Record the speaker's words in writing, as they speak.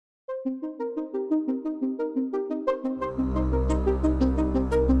Hello,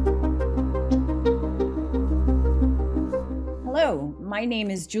 my name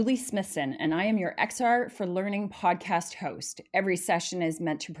is Julie Smithson, and I am your XR for Learning podcast host. Every session is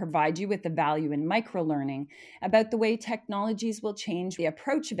meant to provide you with the value in microlearning about the way technologies will change the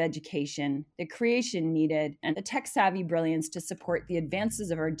approach of education, the creation needed, and the tech-savvy brilliance to support the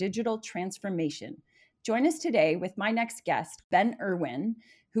advances of our digital transformation. Join us today with my next guest, Ben Irwin,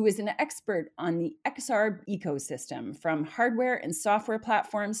 who is an expert on the XR ecosystem, from hardware and software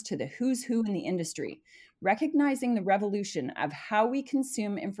platforms to the who's who in the industry, recognizing the revolution of how we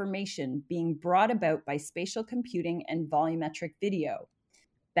consume information being brought about by spatial computing and volumetric video.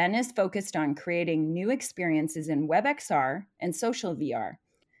 Ben is focused on creating new experiences in WebXR and social VR.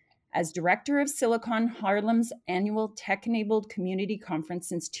 As director of Silicon Harlem's annual tech-enabled community conference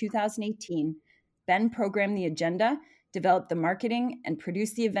since 2018, Ben programmed the agenda, developed the marketing, and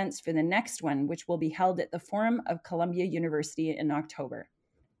produced the events for the next one, which will be held at the Forum of Columbia University in October.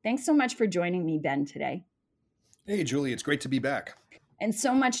 Thanks so much for joining me, Ben, today. Hey, Julie, it's great to be back. And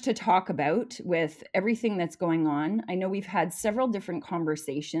so much to talk about with everything that's going on. I know we've had several different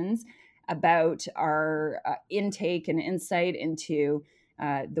conversations about our intake and insight into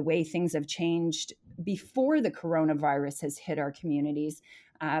the way things have changed before the coronavirus has hit our communities.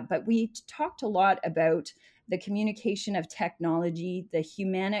 But we talked a lot about the communication of technology, the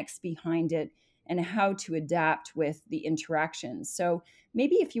humanics behind it, and how to adapt with the interactions. So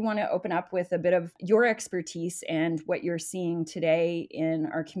maybe if you want to open up with a bit of your expertise and what you're seeing today in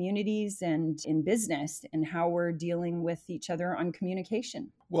our communities and in business and how we're dealing with each other on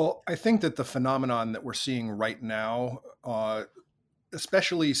communication. Well, I think that the phenomenon that we're seeing right now,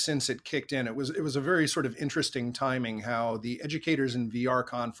 especially since it kicked in, it was a very sort of interesting timing how the Educators in VR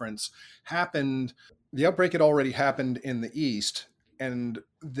conference happened. The outbreak had already happened in the East, and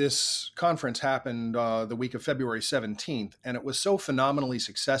this conference happened the week of February 17th, and it was so phenomenally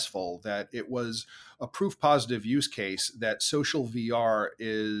successful that it was a proof positive use case that social VR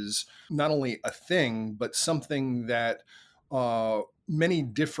is not only a thing, but something that many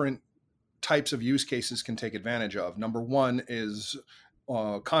different types of use cases can take advantage of. Number one is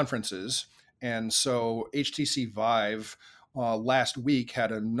conferences. And so HTC Vive last week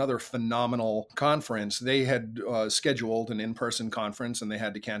had another phenomenal conference. They had scheduled an in-person conference and they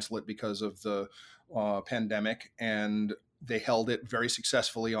had to cancel it because of the pandemic. And they held it very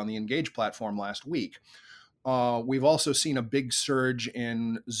successfully on the Engage platform last week. We've also seen a big surge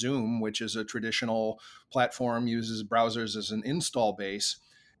in Zoom, which is a traditional platform, uses browsers as an install base.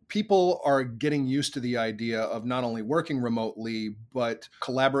 People are getting used to the idea of not only working remotely, but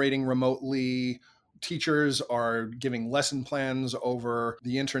collaborating remotely. Teachers are giving lesson plans over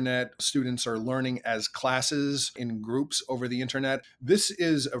the internet. Students are learning as classes in groups over the internet. This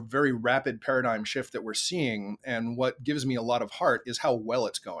is a very rapid paradigm shift that we're seeing. And what gives me a lot of heart is how well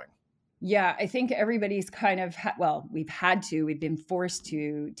it's going. Yeah, I think everybody's kind of, we've been forced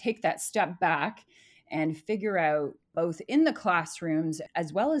to take that step back and figure out, both in the classrooms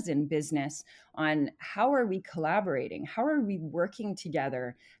as well as in business, on how are we collaborating? How are we working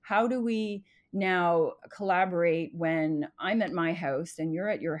together? How do we now collaborate when I'm at my house and you're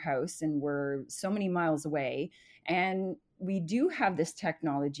at your house and we're so many miles away? And we do have this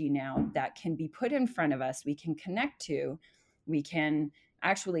technology now that can be put in front of us, we can connect to, we can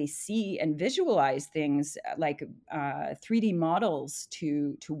actually see and visualize things like 3D models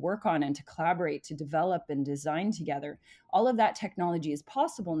to work on and to collaborate, to develop and design together. All of that technology is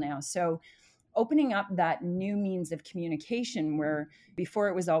possible now. So opening up that new means of communication, where before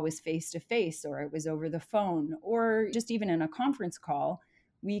it was always face-to-face, or it was over the phone, or just even in a conference call,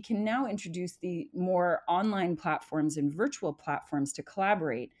 we can now introduce the more online platforms and virtual platforms to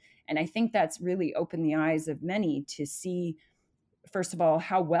collaborate. And I think that's really opened the eyes of many to see, first of all,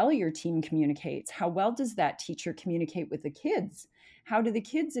 how well your team communicates. How well does that teacher communicate with the kids? How do the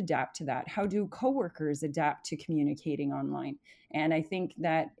kids adapt to that? How do coworkers adapt to communicating online? And I think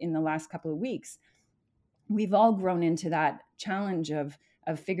that in the last couple of weeks, we've all grown into that challenge of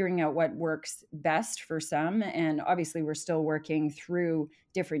figuring out what works best for some. And obviously, we're still working through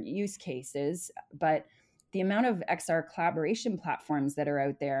different use cases, but the amount of XR collaboration platforms that are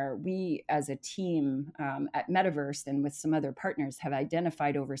out there, we as a team at Metaverse and with some other partners have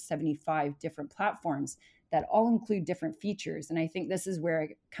identified over 75 different platforms that all include different features. And I think this is where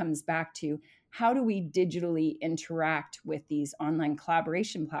it comes back to, how do we digitally interact with these online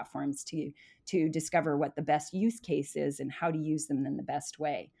collaboration platforms to discover what the best use case is and how to use them in the best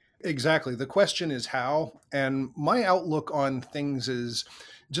way? Exactly. The question is how. And my outlook on things is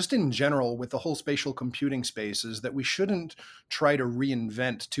just in general with the whole spatial computing space is that we shouldn't try to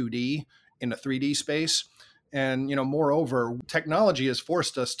reinvent 2D in a 3D space. And, moreover, technology has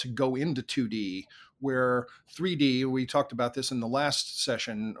forced us to go into 2D, where 3D, we talked about this in the last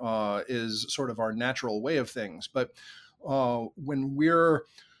session, is sort of our natural way of things. But when we're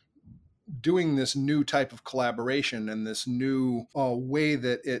doing this new type of collaboration and this new way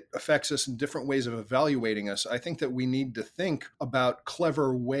that it affects us in different ways of evaluating us, I think that we need to think about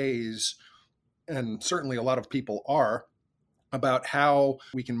clever ways, and certainly a lot of people are, about how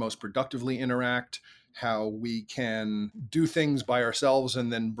we can most productively interact, how we can do things by ourselves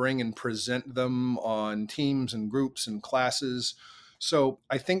and then bring and present them on teams and groups and classes. So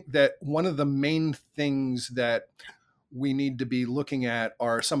I think that one of the main things that we need to be looking at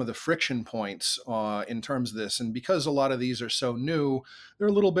are some of the friction points in terms of this. And because a lot of these are so new, they're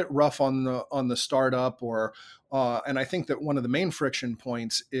a little bit rough on the startup. And I think that one of the main friction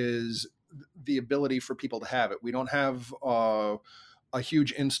points is the ability for people to have it. We don't have a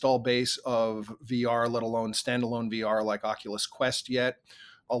huge install base of VR, let alone standalone VR like Oculus Quest yet.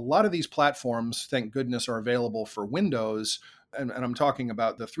 A lot of these platforms, thank goodness, are available for Windows. And I'm talking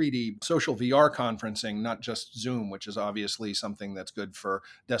about the 3D social VR conferencing, not just Zoom, which is obviously something that's good for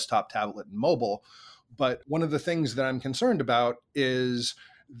desktop, tablet, and mobile. But one of the things that I'm concerned about is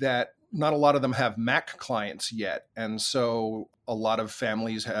that not a lot of them have Mac clients yet. And so a lot of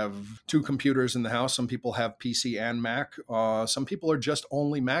families have two computers in the house. Some people have PC and Mac. Some people are just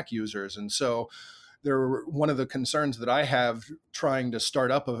only Mac users. And so one of the concerns that I have trying to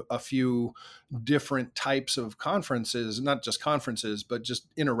start up a few different types of conferences, not just conferences, but just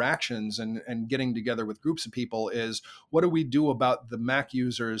interactions and getting together with groups of people is, what do we do about the Mac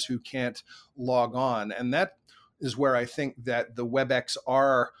users who can't log on? And that is where I think that the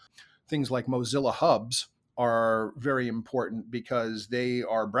WebXR, things like Mozilla Hubs, are very important because they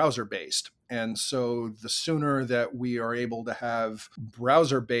are browser-based. And so the sooner that we are able to have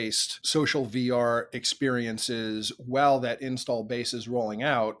browser-based social VR experiences while that install base is rolling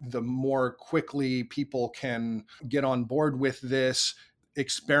out, the more quickly people can get on board with this,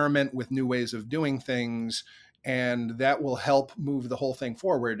 experiment with new ways of doing things, and that will help move the whole thing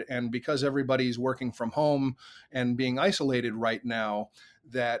forward. And because everybody's working from home and being isolated right now,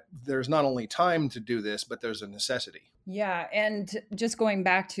 that there's not only time to do this, but there's a necessity. Yeah. And just going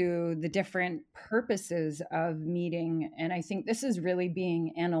back to the different purposes of meeting, and I think this is really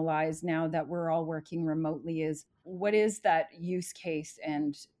being analyzed now that we're all working remotely, is what is that use case,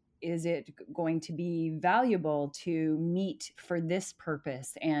 and is it going to be valuable to meet for this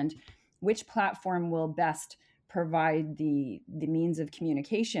purpose, and which platform will best provide the means of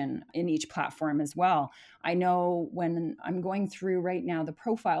communication in each platform as well. I know when I'm going through right now the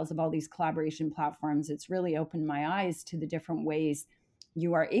profiles of all these collaboration platforms, it's really opened my eyes to the different ways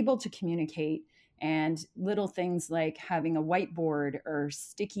you are able to communicate, and little things like having a whiteboard or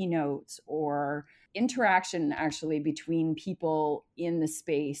sticky notes or interaction actually between people in the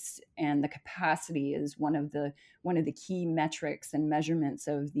space, and the capacity is one of the key metrics and measurements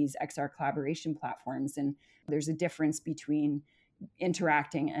of these XR collaboration platforms. And there's a difference between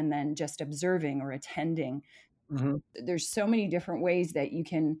interacting and then just observing or attending. Mm-hmm. There's so many different ways that you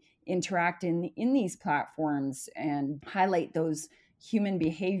can interact in these platforms and highlight those human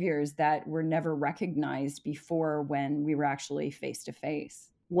behaviors that were never recognized before when we were actually face to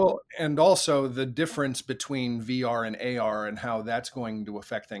face. Well, and also the difference between VR and AR and how that's going to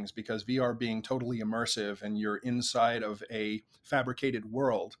affect things, because VR being totally immersive and you're inside of a fabricated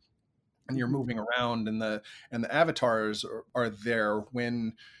world and you're moving around and the avatars are there.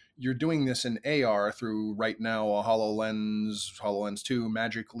 When you're doing this in AR through right now a HoloLens 2,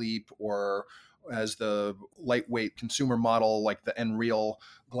 Magic Leap, or as the lightweight consumer model like the Nreal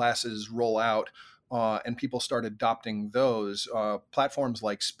glasses roll out, and people start adopting those, platforms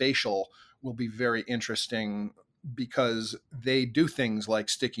like Spatial will be very interesting because they do things like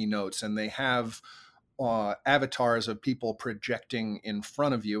sticky notes and they have avatars of people projecting in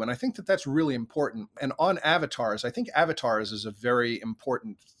front of you. And I think that that's really important. And on avatars, I think avatars is a very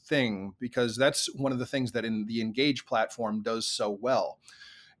important thing because that's one of the things that in the Engage platform does so well.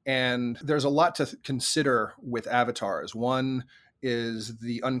 And there's a lot to consider with avatars. One is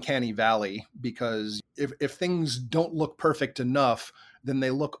the uncanny valley, because if things don't look perfect enough, then they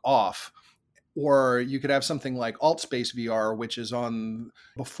look off. Or you could have something like AltSpace VR, which is on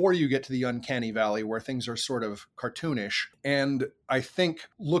before you get to the uncanny valley where things are sort of cartoonish. And I think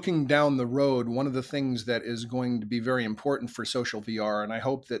looking down the road, one of the things that is going to be very important for social VR, and I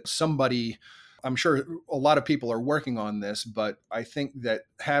hope that somebody I'm sure a lot of people are working on this, but I think that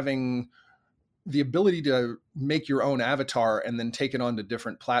having the ability to make your own avatar and then take it onto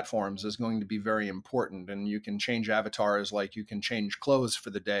different platforms is going to be very important. And you can change avatars like you can change clothes for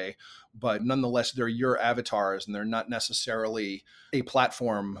the day, but nonetheless, they're your avatars and they're not necessarily a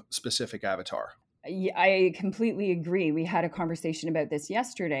platform specific avatar. I completely agree. We had a conversation about this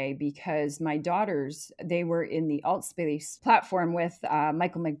yesterday because my daughters, they were in the Altspace platform with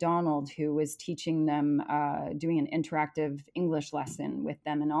Michael McDonald, who was teaching them, doing an interactive English lesson with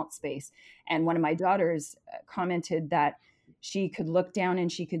them in Altspace. And one of my daughters commented that she could look down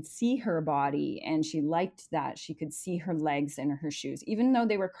and she could see her body, and she liked that. She could see her legs and her shoes, even though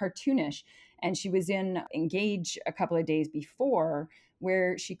they were cartoonish. And she was in Engage a couple of days before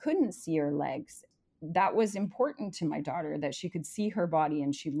where she couldn't see her legs. That was important to my daughter, that she could see her body,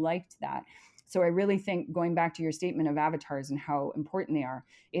 and she liked that. So I really think, going back to your statement of avatars and how important they are,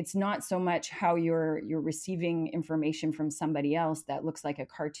 it's not so much how you're receiving information from somebody else that looks like a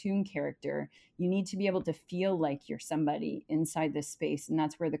cartoon character. You need to be able to feel like you're somebody inside this space, and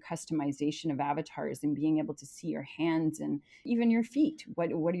that's where the customization of avatars and being able to see your hands and even your feet.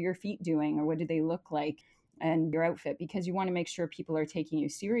 What are your feet doing, or what do they look like? And your outfit, because you want to make sure people are taking you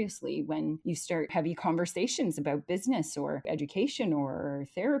seriously when you start heavy conversations about business or education or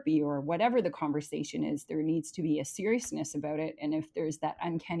therapy or whatever the conversation is. There needs to be a seriousness about it. And if there's that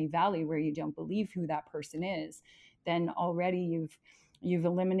uncanny valley where you don't believe who that person is, then already you've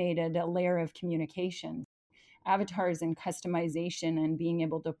eliminated a layer of communication. Avatars and customization and being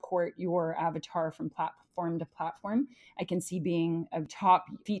able to port your avatar from platform to platform, I can see being a top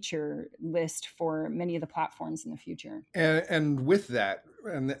feature list for many of the platforms in the future. And with that,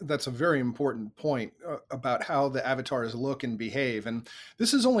 and that's a very important point about how the avatars look and behave. And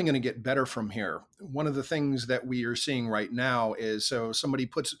this is only going to get better from here. One of the things that we are seeing right now is, so somebody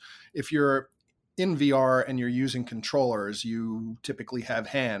puts, if you're in VR and you're using controllers, you typically have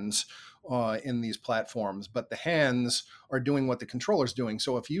hands in these platforms, but the hands are doing what the controller's doing.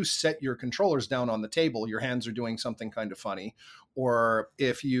 So if you set your controllers down on the table, your hands are doing something kind of funny. Or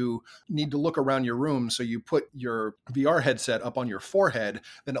if you need to look around your room, so you put your VR headset up on your forehead,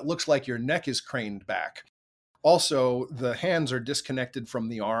 then it looks like your neck is craned back. Also, the hands are disconnected from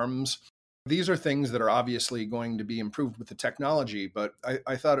the arms. These are things that are obviously going to be improved with the technology, but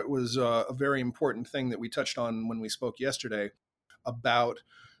I thought it was a very important thing that we touched on when we spoke yesterday about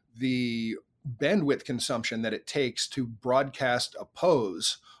the bandwidth consumption that it takes to broadcast a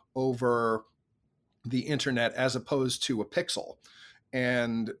pose over the internet as opposed to a pixel.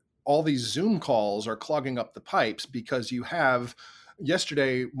 And all these Zoom calls are clogging up the pipes because you have,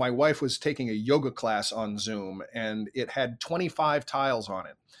 yesterday, my wife was taking a yoga class on Zoom and it had 25 tiles on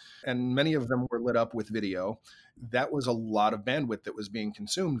it. And many of them were lit up with video. That was a lot of bandwidth that was being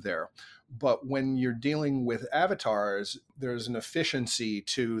consumed there. But when you're dealing with avatars, there's an efficiency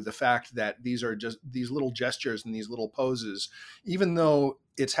to the fact that these are just these little gestures and these little poses. Even though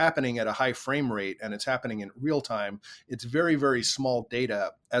it's happening at a high frame rate and it's happening in real time, it's very, very small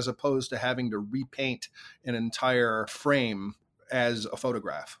data as opposed to having to repaint an entire frame as a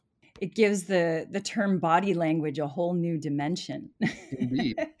photograph. It gives the term body language a whole new dimension.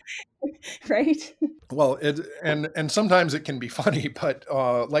 Indeed. Right? Well, and sometimes it can be funny, but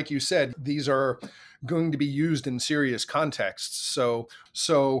like you said, these are going to be used in serious contexts.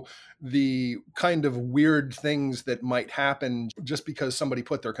 So the kind of weird things that might happen just because somebody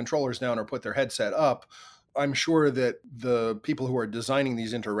put their controllers down or put their headset up, I'm sure that the people who are designing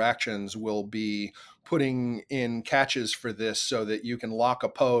these interactions will be putting in catches for this so that you can lock a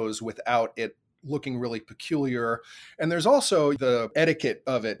pose without it looking really peculiar. And there's also the etiquette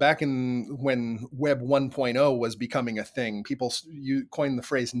of it. Back in when Web 1.0 was becoming a thing, you coined the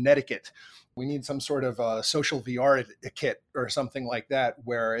phrase netiquette. We need some sort of social VR etiquette or something like that,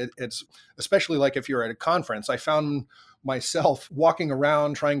 where it's, especially like if you're at a conference, I found myself walking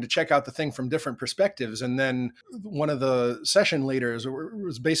around trying to check out the thing from different perspectives. And then one of the session leaders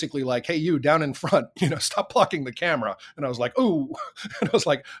was basically like, hey, you down in front, stop blocking the camera. And I was like, oh, and I was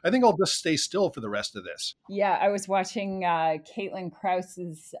like, I think I'll just stay still for the rest of this. Yeah, I was watching Caitlin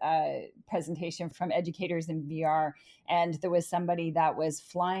Krause's presentation from Educators in VR, and there was somebody that was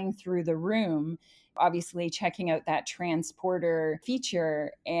flying through the room, obviously checking out that transporter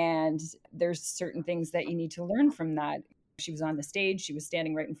feature. And there's certain things that you need to learn from that. She was on the stage, she was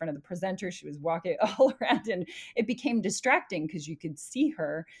standing right in front of the presenter, she was walking all around, and it became distracting because you could see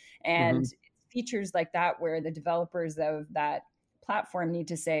her. And features like that where the developers of that platform need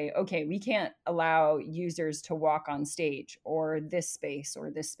to say, okay, we can't allow users to walk on stage or this space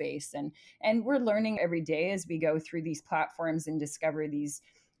or this space. And we're learning every day as we go through these platforms and discover these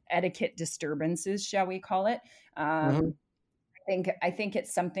etiquette disturbances, shall we call it. Mhm. I think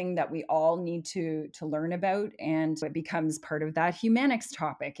it's something that we all need to learn about, and it becomes part of that humanics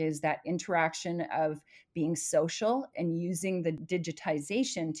topic, is that interaction of being social and using the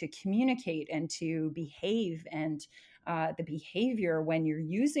digitization to communicate and to behave, and the behavior when you're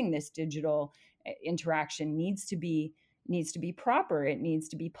using this digital interaction needs to be proper. It needs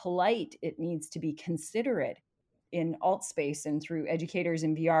to be polite. It needs to be considerate. In alt space and through educators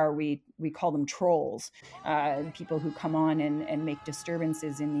in VR, we call them trolls, people who come on and make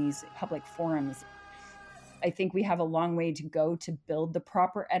disturbances in these public forums. I think we have a long way to go to build the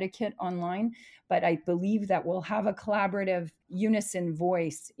proper etiquette online, but I believe that we'll have a collaborative, unison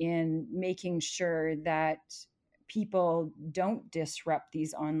voice in making sure that people don't disrupt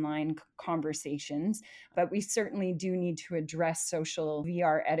these online conversations. But we certainly do need to address social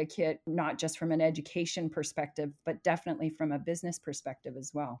VR etiquette, not just from an education perspective, but definitely from a business perspective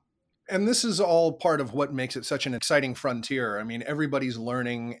as well. And this is all part of what makes it such an exciting frontier. I mean, everybody's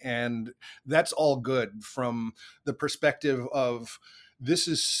learning, and that's all good from the perspective of this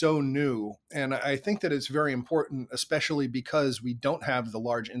is so new. And I think that it's very important, especially because we don't have the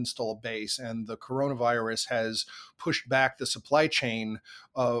large install base, and the coronavirus has pushed back the supply chain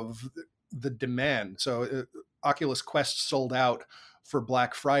of the demand. So, Oculus Quest sold out for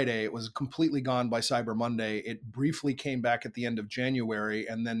Black Friday. It was completely gone by Cyber Monday. It briefly came back at the end of January.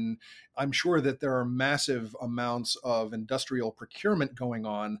 And then I'm sure that there are massive amounts of industrial procurement going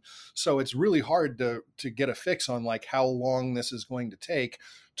on. So it's really hard to get a fix on like how long this is going to take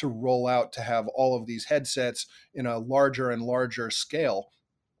to roll out to have all of these headsets in a larger and larger scale.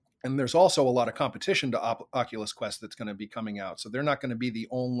 And there's also a lot of competition to Oculus Quest that's going to be coming out. So they're not going to be the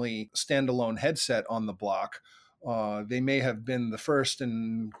only standalone headset on the block. They may have been the first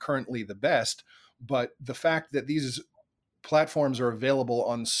and currently the best, but the fact that these platforms are available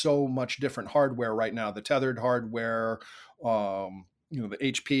on so much different hardware right now, the tethered hardware, the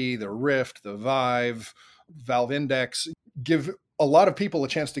HP, the Rift, the Vive, Valve Index, give a lot of people a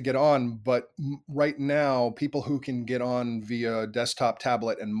chance to get on. But right now, people who can get on via desktop,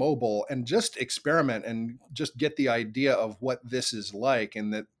 tablet, and mobile and just experiment and just get the idea of what this is like,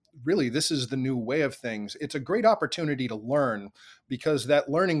 and that really this is the new way of things. It's a great opportunity to learn, because that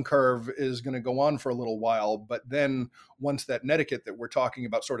learning curve is going to go on for a little while. But then once that etiquette that we're talking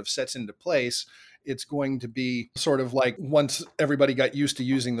about sort of sets into place, it's going to be sort of like once everybody got used to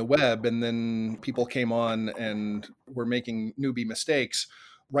using the web and then people came on and were making newbie mistakes.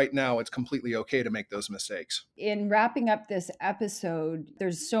 Right now, it's completely okay to make those mistakes. In wrapping up this episode,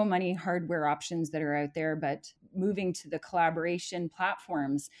 there's so many hardware options that are out there, but moving to the collaboration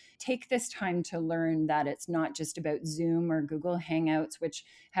platforms, take this time to learn that it's not just about Zoom or Google Hangouts, which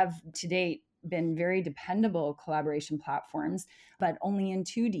have to date been very dependable collaboration platforms, but only in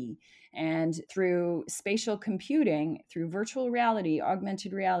 2D. And through spatial computing, through virtual reality,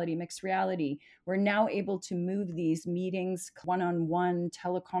 augmented reality, mixed reality, we're now able to move these meetings, one-on-one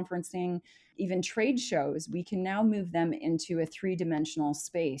teleconferencing, even trade shows. We can now move them into a three-dimensional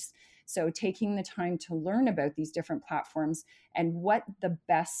space. So taking the time to learn about these different platforms and what the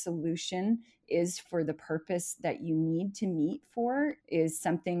best solution is for the purpose that you need to meet for is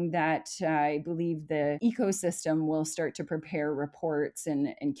something that I believe the ecosystem will start to prepare reports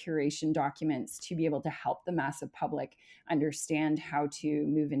and curation documents to be able to help the massive public understand how to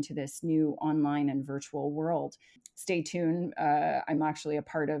move into this new online and virtual world. Stay tuned. I'm actually a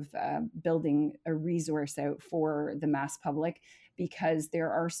part of building a resource out for the mass public, because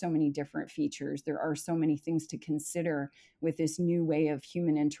there are so many different features. There are so many things to consider with this new way of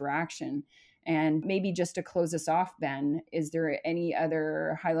human interaction. And maybe just to close us off, Ben, is there any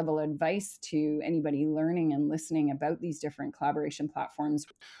other high-level advice to anybody learning and listening about these different collaboration platforms?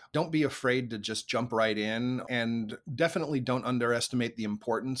 Don't be afraid to just jump right in, and definitely don't underestimate the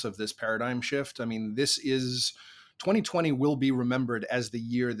importance of this paradigm shift. I mean, 2020 will be remembered as the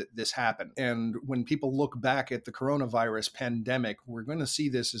year that this happened. And when people look back at the coronavirus pandemic, we're going to see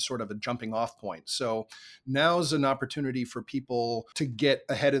this as sort of a jumping off point. So now's an opportunity for people to get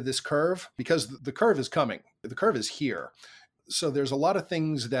ahead of this curve, because the curve is coming. The curve is here. So there's a lot of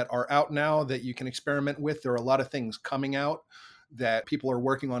things that are out now that you can experiment with. There are a lot of things coming out that people are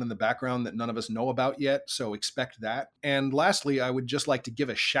working on in the background that none of us know about yet. So expect that. And lastly, I would just like to give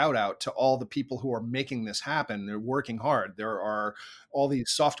a shout out to all the people who are making this happen. They're working hard. There are all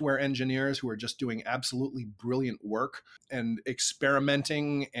these software engineers who are just doing absolutely brilliant work and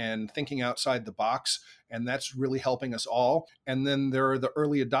experimenting and thinking outside the box. And that's really helping us all. And then there are the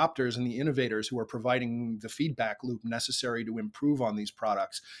early adopters and the innovators who are providing the feedback loop necessary to improve on these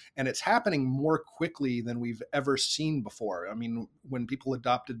products. And it's happening more quickly than we've ever seen before. I mean, when people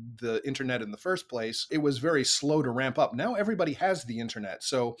adopted the internet in the first place, it was very slow to ramp up. Now everybody has the internet.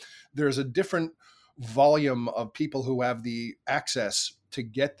 So there's a different volume of people who have the access to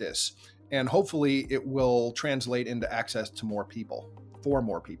get this. And hopefully it will translate into access to more people, for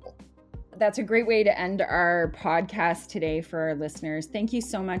more people. That's a great way to end our podcast today for our listeners. Thank you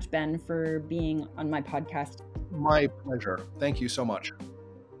so much, Ben, for being on my podcast. My pleasure. Thank you so much.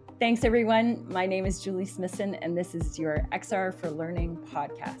 Thanks, everyone. My name is Julie Smithson, and this is your XR for Learning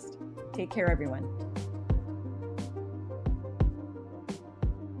podcast. Take care, everyone.